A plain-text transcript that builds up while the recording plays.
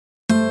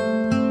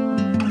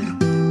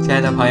亲爱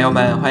的朋友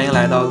们，欢迎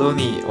来到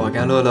Lumie。我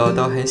跟露露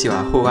都很喜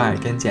欢户外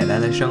跟简单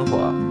的生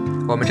活。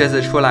我们这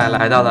次出来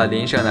到了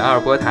邻省的阿尔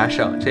伯塔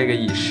省，这个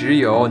以石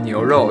油、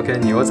牛肉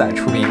跟牛仔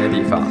出名的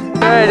地方。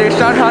对，这个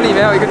商场里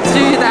面有一个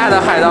巨大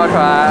的海盗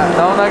船，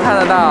能不能看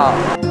得到？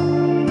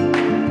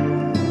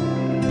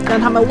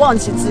让他们忘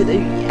记自己的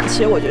语言，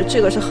其实我觉得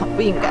这个是很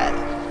不应该的。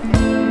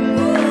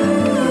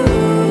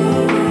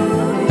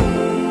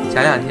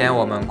前2天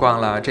我们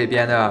逛了这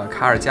边的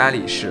卡尔加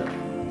里市，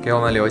给我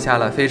们留下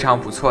了非常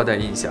不错的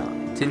印象。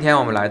今天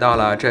我们来到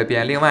了这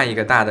边另外一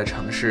个大的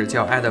城市，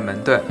叫埃德蒙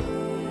顿。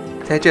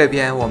在这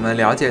边我们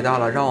了解到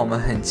了让我们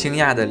很惊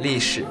讶的历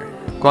史，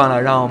逛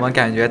了让我们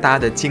感觉大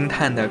的惊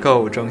叹的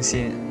购物中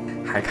心，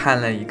还看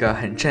了一个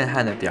很震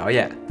撼的表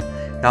演。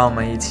让我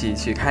们一起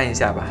去看一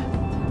下吧。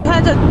你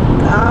看这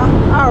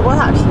阿尔伯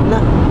塔平的，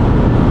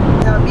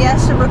两边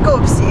是不是够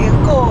平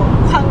够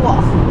宽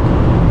广？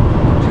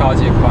超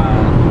级宽，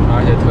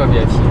而且特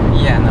别平，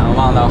一眼能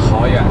望到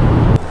好远。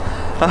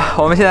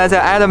我们现在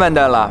在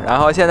Edmonton 了，然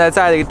后现在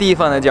在这个地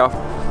方呢叫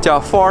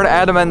Fort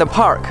Edmond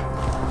Park。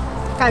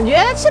感觉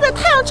现在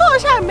太阳照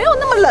下来没有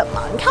那么冷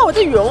嘛，你看我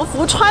这羽绒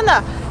服穿的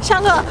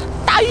像个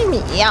大玉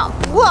米一样，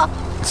不过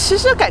其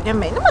实感觉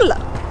没那么冷。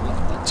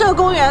这个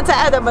公园在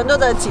埃德蒙顿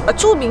的几个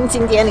著名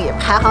景点里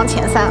排行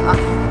前3啊。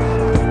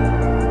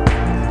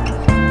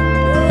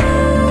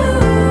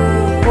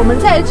我们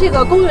在这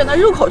个公园的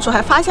入口处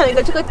还发现了一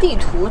个这个地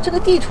图，这个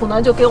地图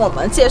呢就给我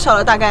们介绍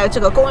了大概这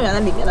个公园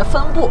的里面的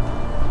分布。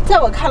在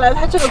我看来，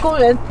它这个公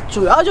园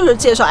主要就是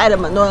介绍埃德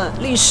蒙顿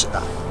历史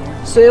的，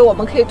所以我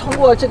们可以通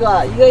过这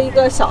个一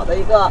个小的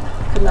一个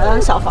可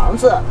能小房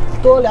子，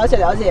多了解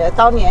了解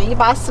当年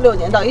1846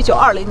年到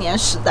1920年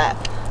时代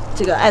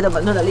这个埃德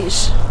蒙顿的历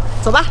史。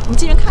走吧，我们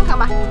进去看看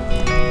吧。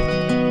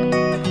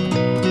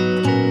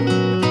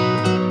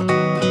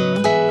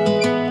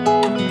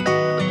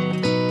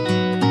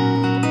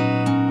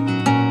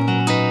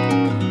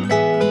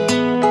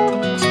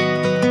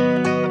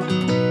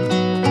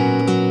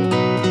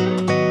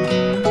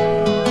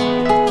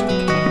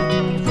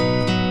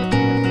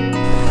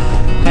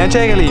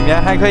这个里面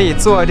还可以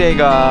做这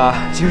个，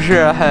就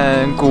是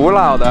很古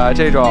老的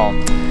这种，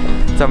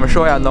怎么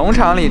说呀？农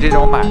场里这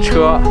种马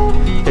车，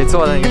可以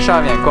坐在那个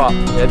上面逛，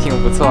也挺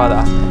不错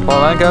的。我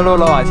们跟露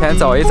露往前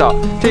走一走。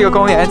这个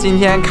公园今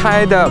天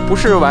开的不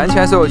是完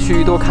全所有区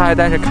域都开，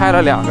但是开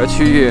了2个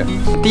区域。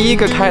第一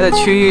个开的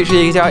区域是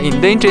一个叫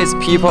Indigenous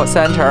People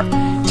Center，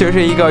 就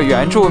是一个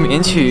原住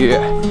民区域。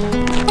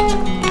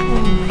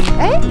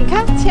哎，你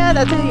看，亲爱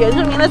的，这个原住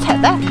民的彩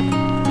带。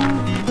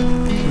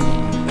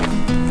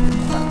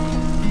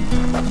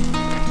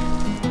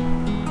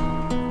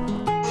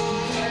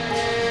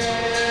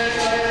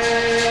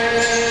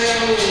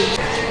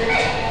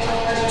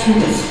To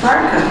the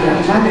spark of your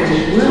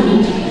mother's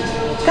womb,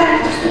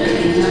 that was the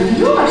beginning of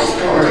your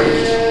story.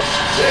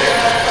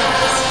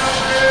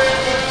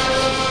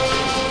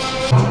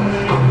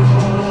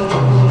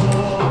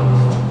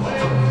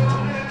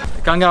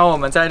 刚刚我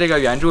们在这个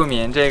原住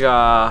民这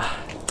个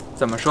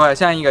怎么说呀？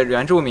像一个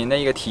原住民的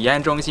一个体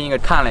验中心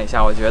看了一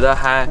下，我觉得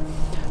还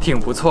挺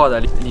不错的。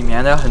里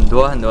面的很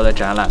多的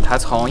展览，它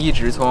一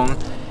直从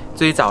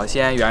最早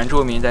先原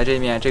住民在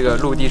这个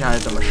陆地上是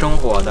怎么生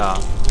活的，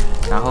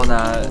然后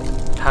呢，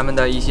他们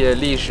的一些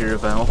历史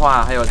文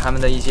化，还有他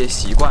们的一些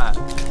习惯，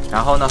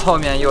然后呢，后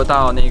面又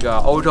到那个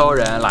欧洲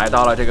人来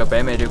到了这个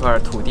北美这块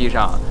土地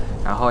上，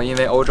然后因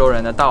为欧洲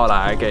人的到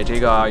来，给这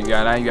个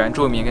原来原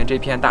住民跟这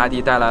片大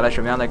地带来了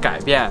什么样的改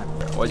变？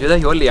我觉得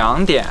有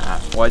2点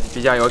我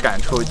比较有感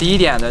触。第一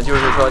点呢，就是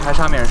说它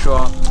上面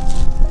说，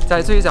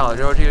在最早的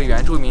时候，这个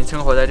原住民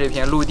生活在这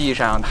片陆地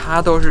上，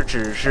他都是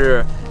只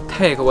是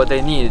take what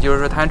they need， 就是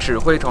说他只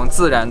会从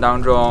自然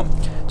当中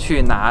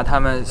去拿他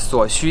们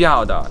所需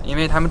要的，因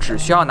为他们只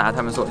需要拿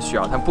他们所需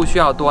要，他们不需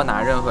要多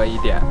拿任何一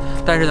点。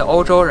但是呢，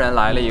欧洲人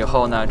来了以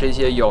后呢，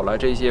有了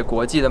这些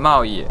国际的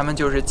贸易，他们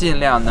就是尽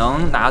量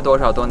能拿多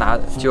少就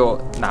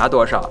拿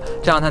多少，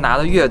这样他拿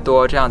的越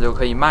多，这样就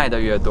可以卖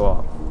的越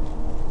多。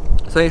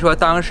所以说，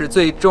当时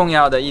最重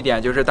要的一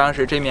点就是，当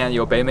时这面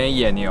有北美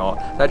野牛，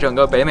在整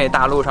个北美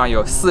大陆上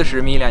有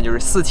40 million， 就是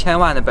4000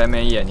万的北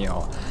美野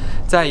牛，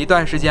在一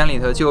段时间里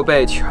头就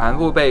全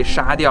部被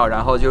杀掉，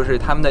然后就是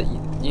他们的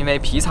因为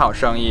皮草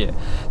生意，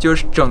就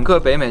是整个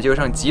北美就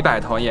剩几百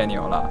头野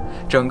牛了，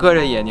整个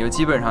这野牛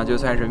基本上就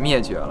算是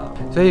灭绝了。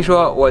所以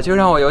说，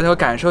让我有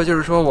感受，就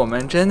是说我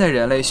们真的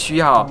人类需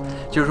要，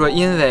就是说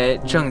因为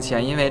挣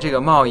钱，因为这个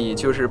贸易，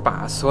就是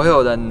把所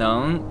有的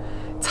能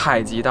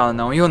采集到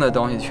能用的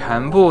东西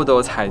全部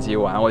都采集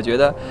完。我觉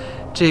得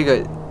这个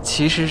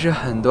其实是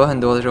很多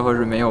的时候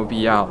是没有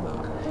必要的，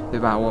对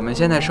吧？我们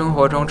现在生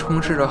活中充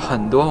斥着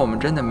很多我们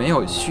真的没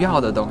有需要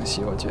的东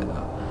西，我觉得，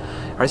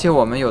而且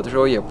我们有的时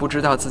候也不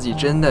知道自己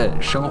真的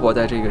生活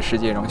在这个世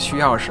界中需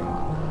要什么。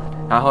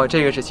然后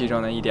这个是其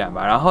中的一点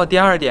吧。然后第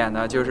2点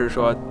呢，就是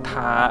说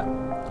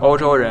欧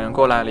洲人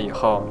过来了以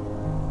后，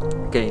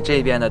给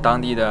这边的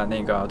当地的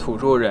那个土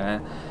著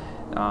人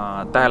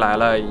带来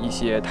了一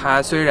些，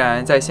它虽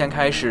然在先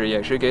开始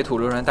也是给土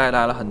著人带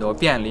来了很多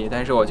便利，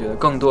但是我觉得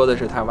更多的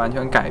是它完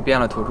全改变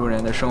了土著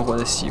人的生活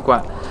的习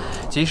惯。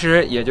其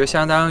实也就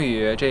相当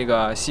于这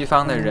个西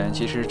方的人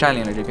其实占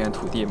领了这片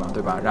土地嘛，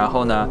对吧？然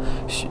后呢，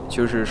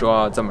就是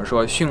说怎么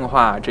说驯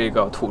化这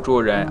个土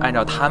著人，按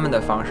照他们的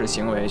方式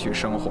行为去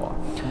生活。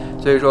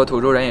所以说土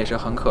著人也是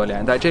很可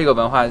怜。在这个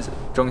文化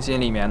中心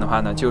里面的话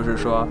呢，就是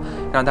说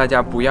让大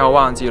家不要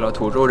忘记了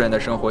土著人的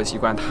生活习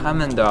惯，他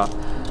们的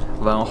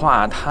文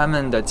化，他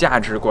们的价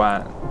值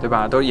观，对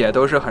吧？也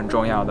都是很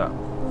重要的。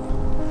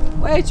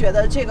我也觉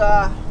得这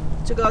个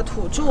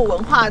土著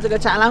文化这个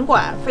展览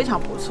馆非常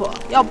不错。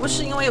要不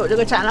是因为有这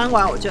个展览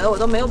馆，我觉得我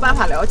都没有办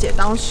法了解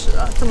当时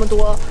这么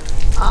多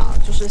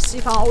就是西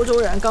方欧洲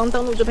人刚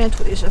登陆这片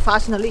土地时发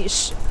生的历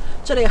史。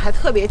这里还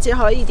特别介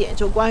绍了一点，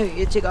就关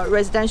于这个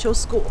residential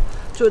school，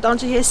 就是当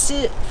这些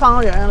西方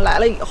人来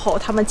了以后，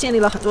他们建立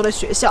了很多的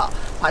学校，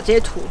把这些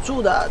土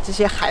著的这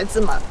些孩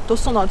子们都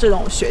送到这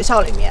种学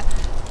校里面，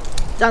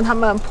让他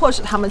们迫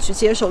使他们去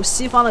接受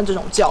西方的这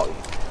种教育，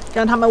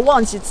让他们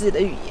忘记自己的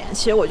语言。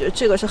其实我觉得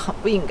这个是很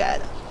不应该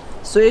的，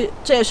所以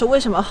这也是为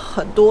什么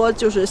很多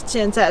就是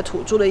现在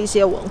土著的一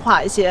些文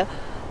化、一些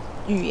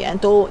语言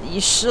都遗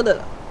失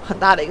的很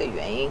大的一个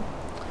原因。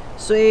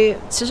所以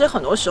其实很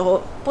多时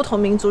候不同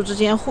民族之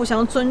间互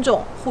相尊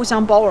重、互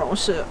相包容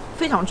是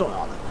非常重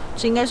要的，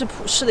这应该是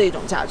普世的一种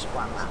价值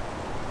观吧。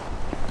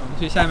我们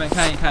去下面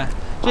看一看。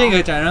这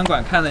个展览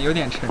馆看的有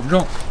点沉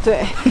重。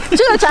对，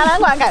这个展览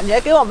馆感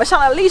觉给我们上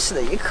了历史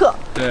的一课。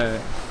对。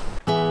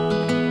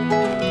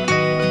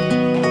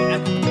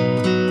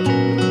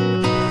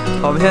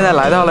我们现在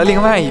来到了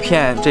另外一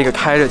片这个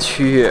开着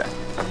区域，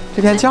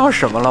这片叫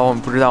什么了？我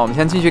们不知道。我们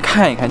先进去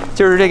看一看。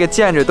就是这个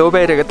建筑都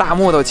被这个大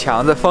木头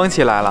墙子封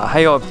起来了，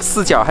还有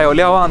四角，还有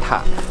瞭望塔，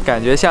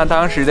感觉像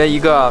当时的一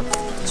个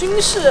军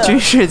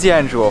事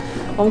建筑。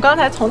我们刚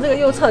才从这个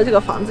右侧的这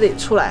个房子里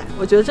出来，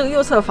我觉得这个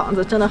右侧房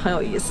子真的很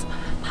有意思。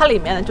它里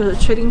面呢就是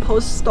Trading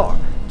Post Store，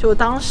 就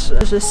当时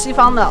是西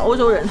方的欧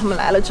洲人他们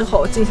来了之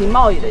后进行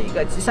贸易的一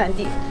个集散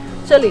地。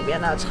这里边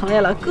呢陈列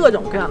了各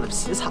种各样的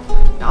皮草，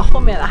然后后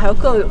面呢还有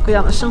各种各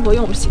样的生活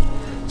用品。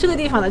这个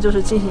地方呢就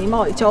是进行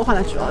贸易交换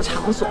的主要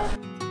场所。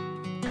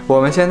我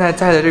们现在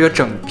在的这个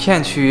整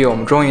片区域，我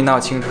们终于闹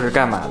清楚是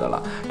干嘛的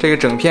了。这个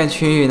整片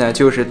区域呢，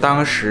就是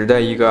当时的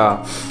一个，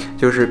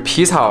就是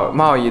皮草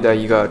贸易的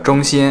一个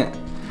中心，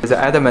在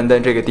埃德蒙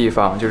顿这个地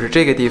方，就是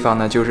这个地方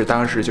呢，就是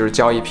当时就是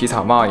交易皮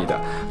草贸易的。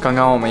刚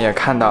刚我们也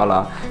看到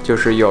了，就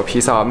是有皮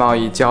草贸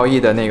易交易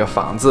的那个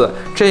房子。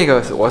这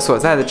个我所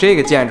在的这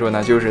个建筑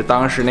呢，就是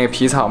当时那个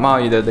皮草贸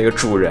易的那个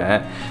主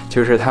人，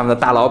就是他们的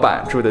大老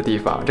板住的地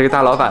方。这个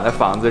大老板的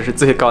房子是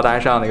最高大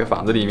上的一个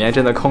房子，里面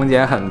真的空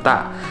间很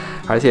大。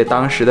而且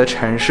当时的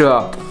陈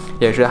设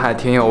也是还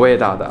挺有味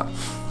道的。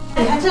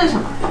你看这是什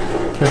么？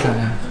这是啥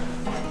呀？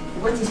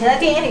我以前在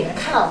电影里面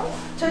看到过，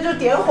这就是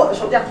点火的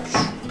时候这样，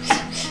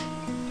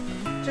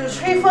就是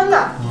吹风的。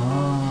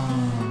哦。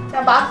这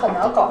样把火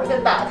苗搞得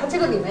更大。它这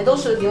个里面都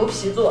是牛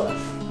皮做的。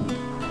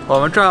我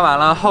们转完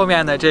了后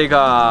面的这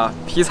个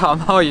皮草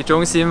贸易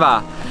中心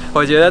吧，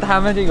我觉得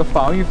他们这个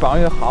防御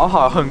好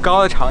好，很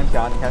高的长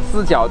墙，你看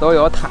四角都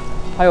有塔，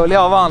还有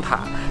瞭望塔。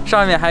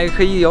上面还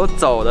可以有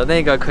走的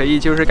那个，可以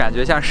就是感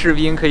觉像士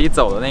兵可以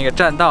走的那个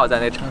栈道，在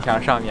那城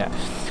墙上面，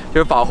就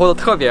是保护的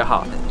特别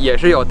好，也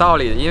是有道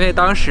理的。因为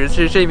当时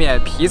是这面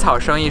皮草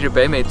生意是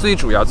北美最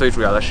主要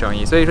的生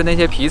意，所以说那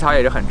些皮草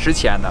也是很值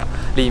钱的，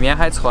里面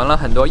还存了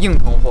很多硬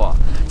通货，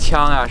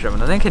枪啊什么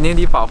的，那肯定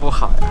得保护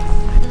好呀。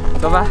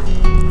走吧。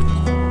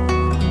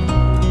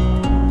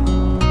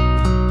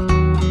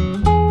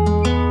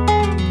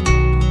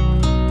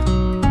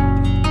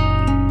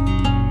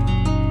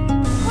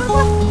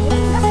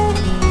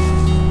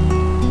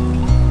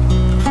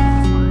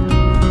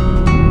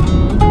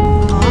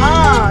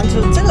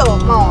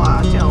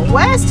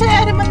West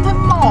Edmonton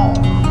Mall。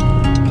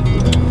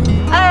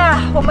哎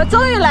呀，我们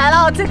终于来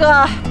到这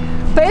个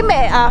北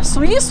美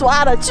数一数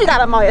二的巨大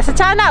的 mall， 也是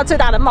加拿大最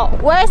大的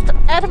mall，West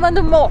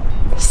Edmonton Mall，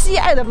 西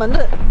埃德蒙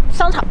顿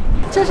商场。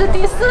这是第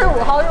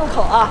45号入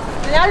口啊，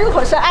人家入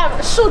口是按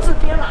数字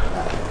编码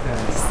的。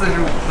对，45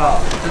号，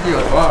这里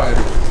有多少个？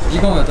一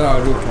共有多少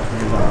入口？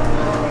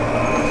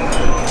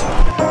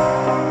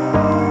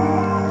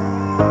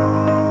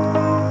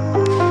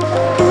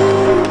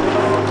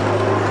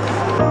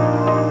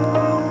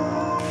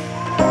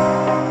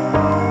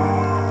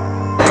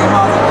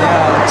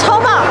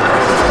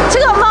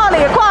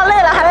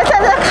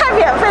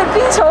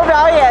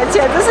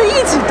简直是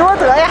一举多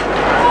得呀！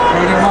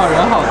这个帽人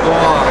好多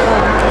啊！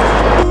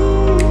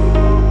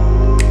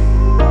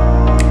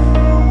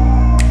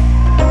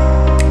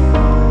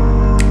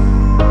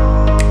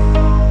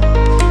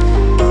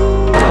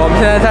我们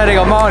现在在这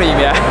个帽里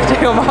面，这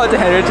个帽简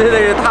直真的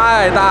是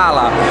太大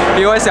了，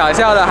比我想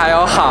象的还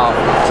要好。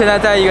现在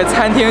在一个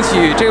餐厅区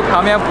域，这个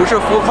旁边不是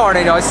food court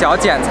那种小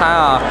简餐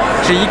啊，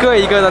是一个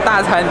一个的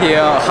大餐厅，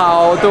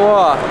好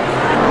多。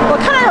我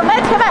看到有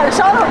卖铁板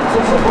烧的，我们去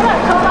吃铁板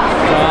烧吧。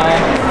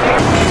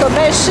准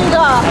备吃一个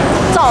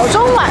早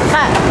中晚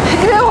饭，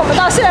因为我们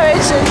到现在为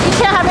止一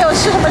天还没有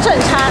吃什么正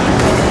餐，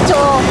就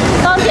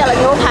刚点了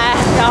牛排，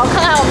然后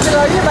看看我们这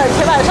个日本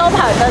铁板烧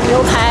盘的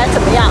牛排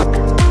怎么样。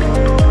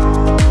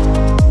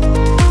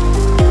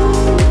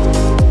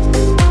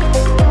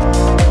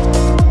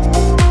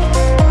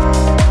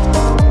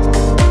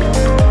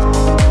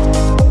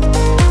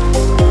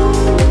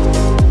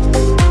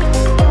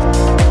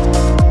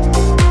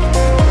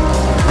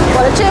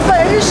这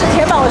份日式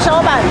铁板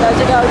烧版的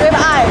这个 rib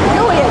eye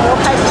肉眼牛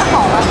排太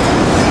好了，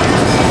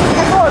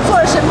他给我做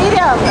的是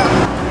medium 的。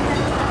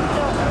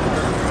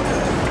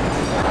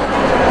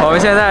我们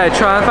现在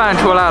吃完饭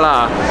出来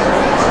了，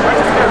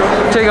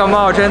这个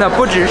mall真的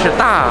不只是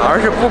大，而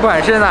是不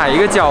管是哪一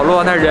个角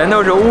落，那人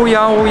都是乌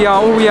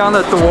泱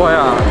的多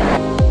呀。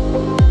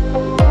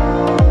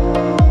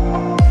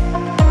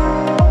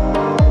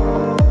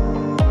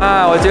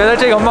我觉得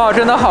这个mall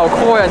真的好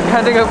酷呀！你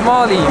看这个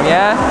mall里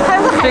面，还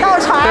有个海盗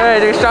船。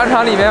对，这个商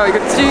场里面有一个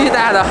巨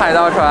大的海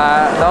盗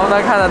船，能不能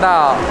看得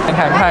到？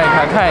看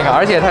一看，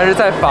而且它是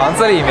在房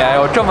子里面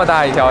有这么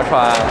大一条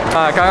船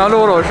啊！刚刚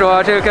露露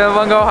说，这个跟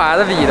温哥华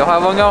的比的话，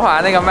温哥华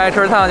那个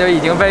metro town就已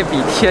经被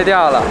比贴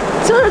掉了。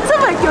就是这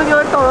么丢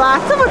丢，懂了？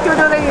这么丢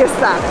丢的意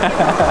思啊！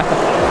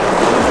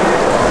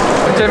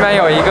这边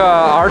有一个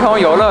儿童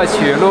游乐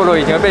区，露露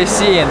已经被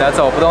吸引的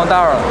走不动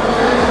道了。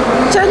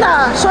真的，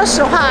说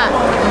实话，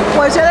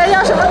我觉得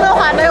要是温哥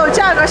华能有这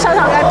样一个商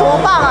场该多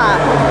棒啊！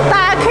大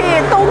家可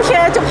以冬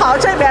天就跑到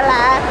这边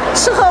来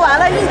吃喝玩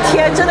乐一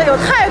天，真的有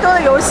太多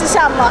的游戏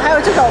项目，还有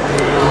这种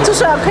就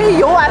是可以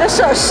游玩的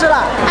设施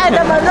了。埃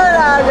德蒙顿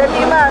的人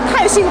民们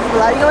太幸福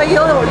了，因为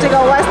拥有这个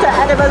West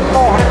Edmonton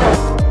Mall。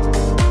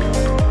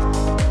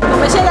我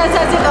们现在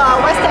在这个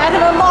West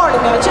Edmonton Mall 里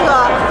面，这个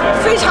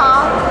非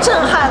常震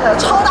撼的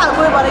超大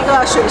规模的一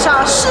个室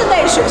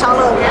内水上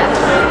乐园。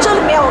这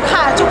里面我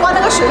看，就光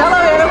那个水上乐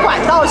园的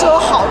管道就有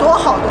好多。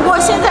不过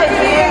现在已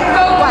经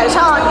晚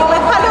上，因为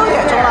快6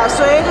点钟了，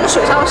所以这个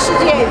水上世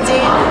界已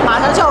经马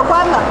上就要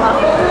关门了。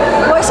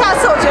不过下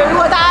次我觉得，如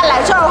果大家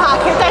来这儿的话，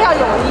可以带上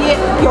泳衣，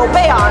有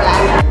备而来。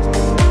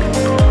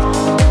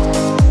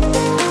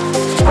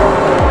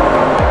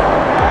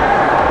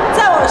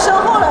在我身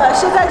后呢，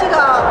是在这个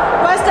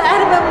West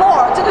Edmonton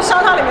Mall 这个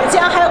商场里面，竟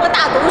然还有个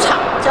大赌场，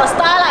叫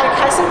Starlight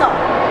Casino。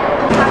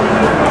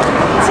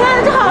现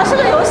在这好像是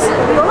个游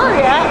乐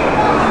园。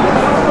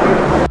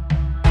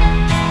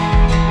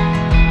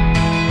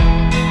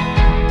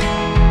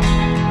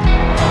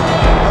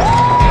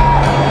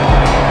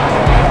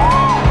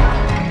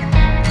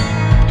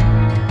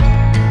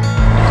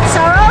小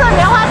柔的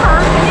棉花糖，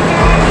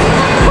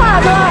挂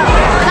着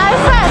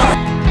iPad。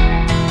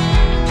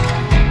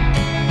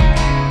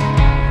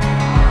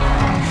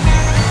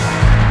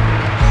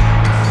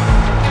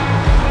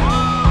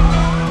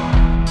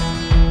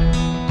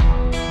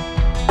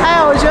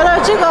我觉得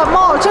这个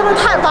mall真的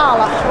太棒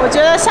了。我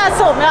觉得下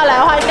次我们要来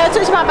的话，应该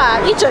最起码把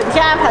一整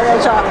天安排在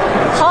这儿，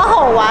好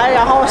好玩。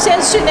然后先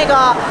去那个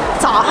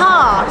早上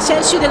啊，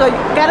先去那个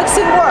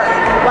Galaxy World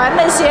玩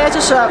那些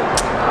就是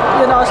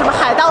什么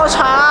海盗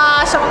船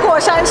啊，什么过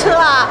山车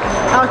啊。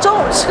然后中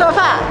午吃个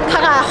饭，看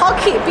看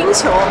hockey 冰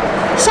球，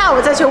下午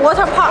再去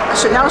water park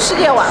水上世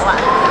界玩玩。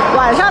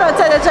晚上呢，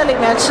再在这里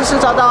面吃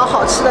找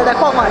好吃的，再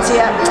逛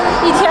街，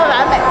一天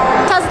完美。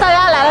下次大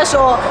家来的时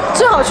候，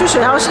最好去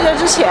水上世界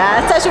之前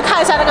再去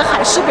看一下那个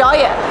海狮表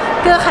演，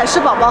跟海狮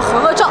宝宝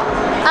合照，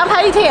安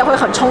排一天也会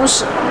很充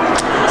实。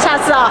下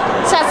次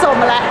我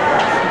们来。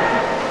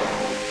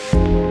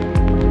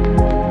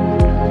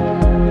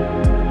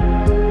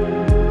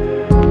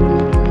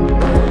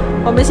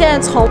我们现在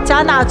从加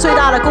拿大最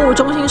大的购物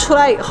中心出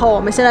来以后，我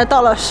们现在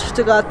到了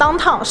这个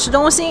downtown 市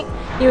中心，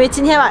因为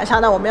今天晚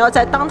上呢，我们要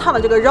在 downtown 的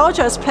这个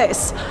Rogers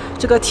Place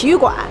这个体育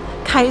馆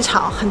看一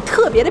场很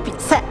特别的比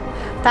赛。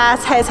大家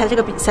猜一猜这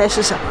个比赛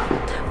是什么？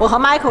我和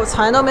Michael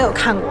从来都没有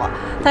看过，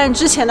但是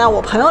之前呢，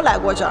我朋友来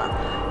过这儿，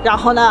然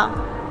后呢，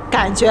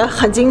感觉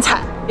很精彩，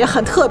也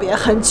很特别，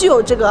很具有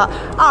这个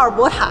阿尔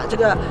伯塔这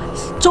个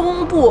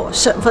中部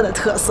省份的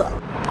特色。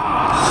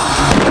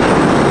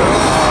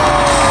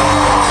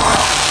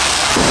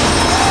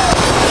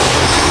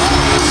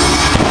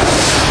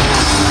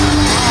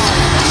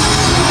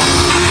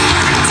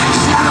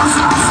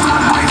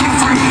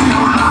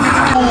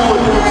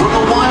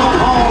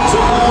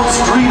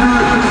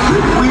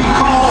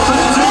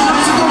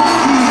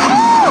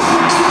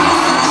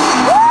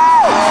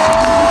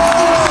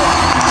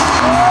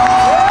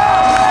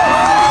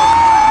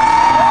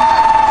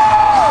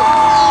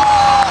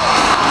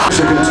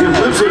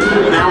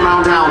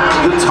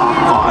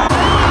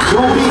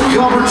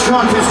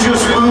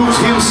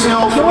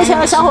屏幕前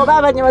的小伙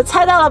伴们，你们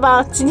猜到了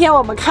吗？今天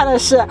我们看的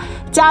是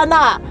加拿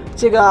大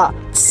这个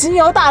骑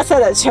牛大赛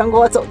的全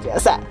国总决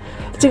赛。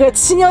这个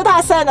骑牛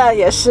大赛呢，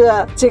也是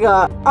这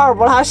个阿尔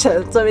伯塔省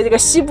作为这个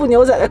西部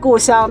牛仔的故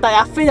乡，大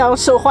家非常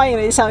受欢迎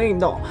的一项运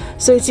动。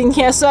所以今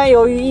天虽然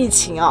由于疫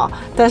情啊，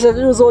但是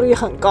入座率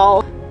很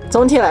高。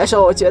总体来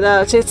说，我觉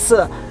得这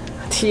次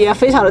体验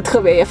非常的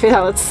特别，也非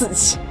常的刺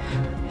激。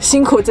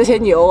辛苦这些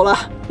牛了，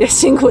也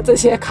辛苦这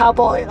些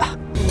cowboy 了。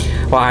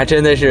哇，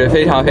真的是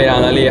非常非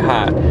常的厉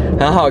害，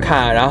很好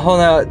看。然后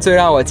呢，最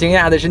让我惊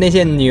讶的是那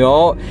些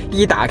牛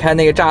一打开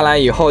那个栅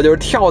栏以后，就是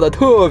跳得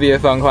特别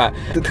欢快，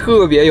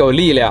特别有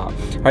力量，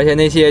而且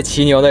那些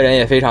骑牛的人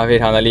也非常非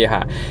常的厉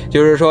害，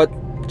就是说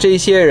这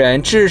些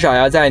人至少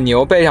要在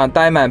牛背上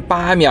待满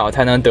8秒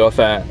才能得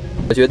分。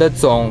我觉得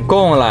总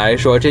共来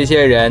说，这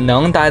些人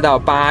能待到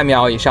8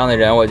秒以上的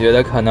人，我觉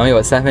得可能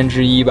有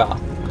1/3吧。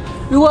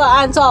如果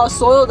按照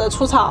所有的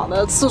出场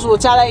的次数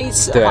加在一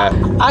起的话，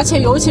而且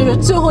尤其是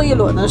最后一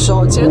轮的时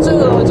候，其实最后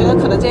一轮我觉得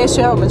可能这些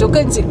选手们就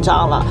更紧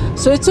张了，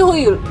所以最后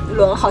一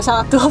轮好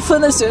像得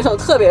分的选手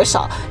特别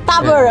少，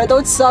大部分人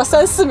都骑到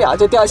3、4秒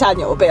就掉下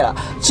牛背了，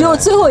只有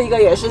最后一个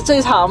也是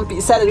这场比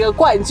赛的这个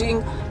冠军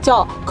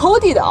叫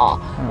Cody 的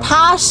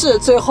他是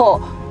最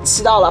后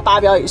骑到了8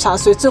秒以上，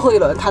所以最后一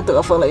轮他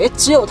得分了，也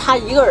只有他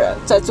一个人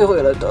在最后一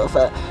轮得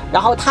分。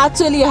然后他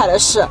最厉害的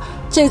是，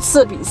这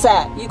次比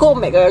赛一共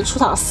每个人出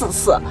场4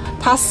次，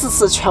他4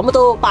次全部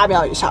都8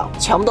秒以上，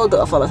全部都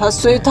得分了。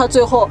所以他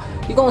最后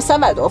一共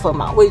300多分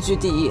嘛，位居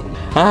第一。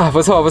啊，不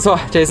错不错，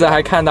这次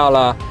还看到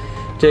了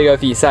这个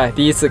比赛，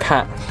第一次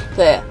看。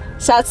对，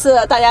下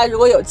次大家如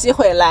果有机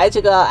会来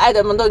这个埃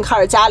德蒙顿卡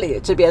尔加里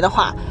这边的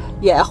话，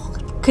也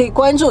可以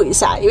关注一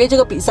下，因为这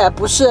个比赛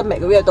不是每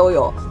个月都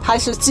有，它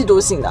是季度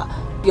性的，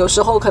有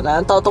时候可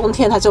能到冬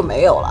天它就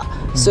没有了，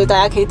所以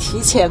大家可以提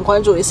前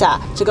关注一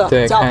下这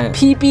个叫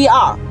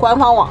PBR 官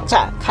方网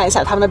站，看一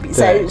下他们的比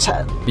赛日程。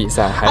比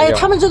赛还有，而且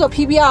他们这个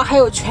PBR 还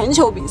有全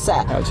球比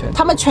赛，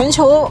他们全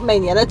球每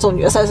年的总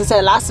决赛是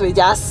在拉斯维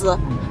加斯，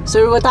所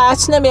以如果大家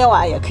去那边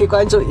玩，也可以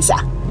关注一下。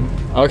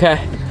OK，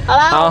 好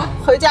啦，好，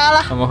回家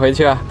了，我们回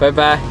去了，拜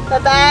拜，拜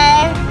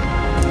拜。